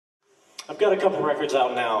I've got a couple records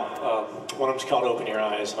out now. One of them's called Open Your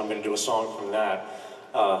Eyes, and I'm going to do a song from that.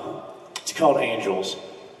 It's called Angels.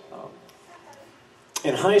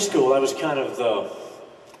 In high school, I was kind of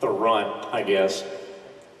the runt, I guess.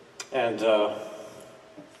 And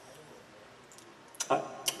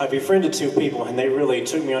I befriended two people, and they really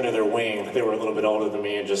took me under their wing. They were a little bit older than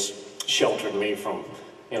me and just sheltered me from,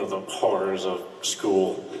 the horrors of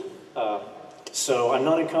school. So I'm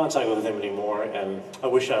not in contact with them anymore, and I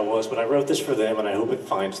wish I was, but I wrote this for them, and I hope it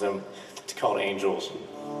finds them. It's called Angels.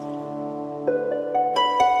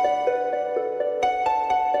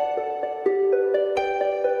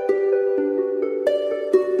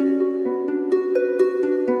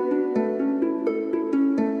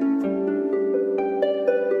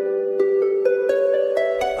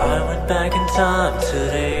 I went back in time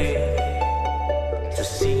today to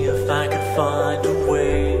see if I could find a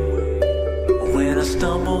way. When I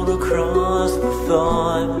stumbled across the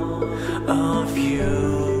thought of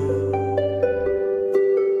you,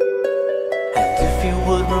 and if you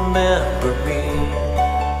would remember me,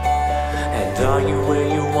 and are you where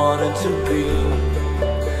you wanted to be?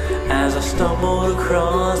 As I stumbled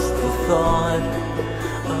across the thought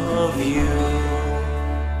of you,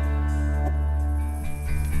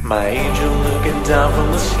 my angel looking down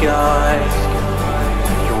from the sky,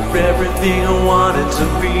 you're everything I wanted to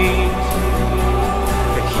be.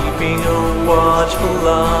 Keeping a watchful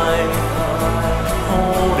eye,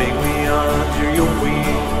 holding me under your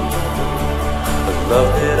wing, a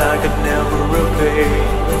love that I could never repay.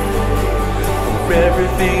 For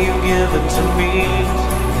everything you've given to me,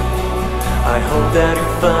 I hope that you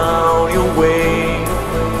found your way,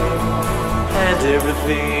 and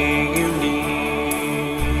everything you need.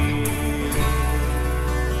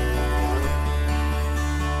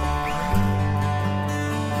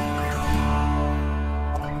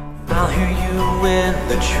 I'll hear you in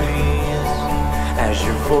the trees as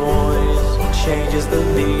your voice changes the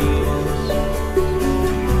leaves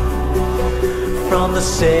from the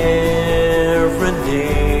serenade,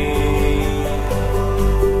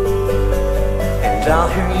 and I'll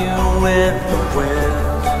hear you in the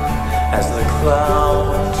wind as the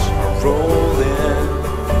clouds are rolling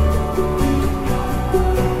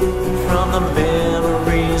from the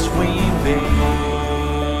memories we made.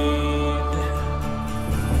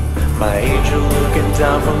 My angel looking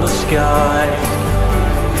down from the sky,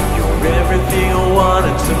 you're everything I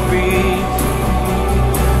wanted to be.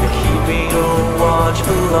 Keeping a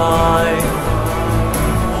watchful eye,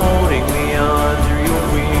 holding me under your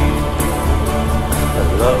wing, a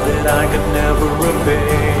love that I could never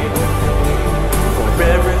repay. For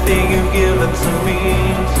everything you've given to me,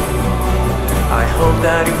 I hope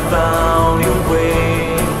that you found your way,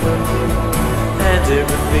 and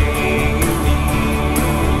everything you need.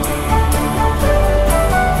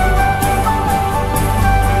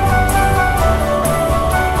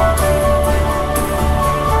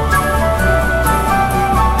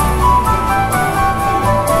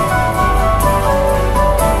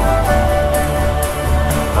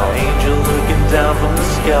 Down from the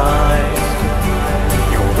skies,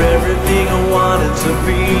 you're everything I wanted to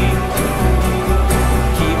be.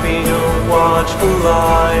 Keeping a watchful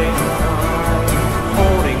eye,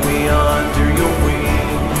 holding me under your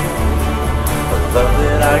wing, a love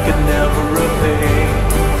that I could never repay.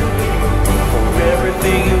 For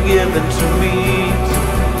everything you've given to me,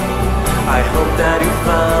 I hope that you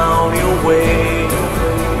found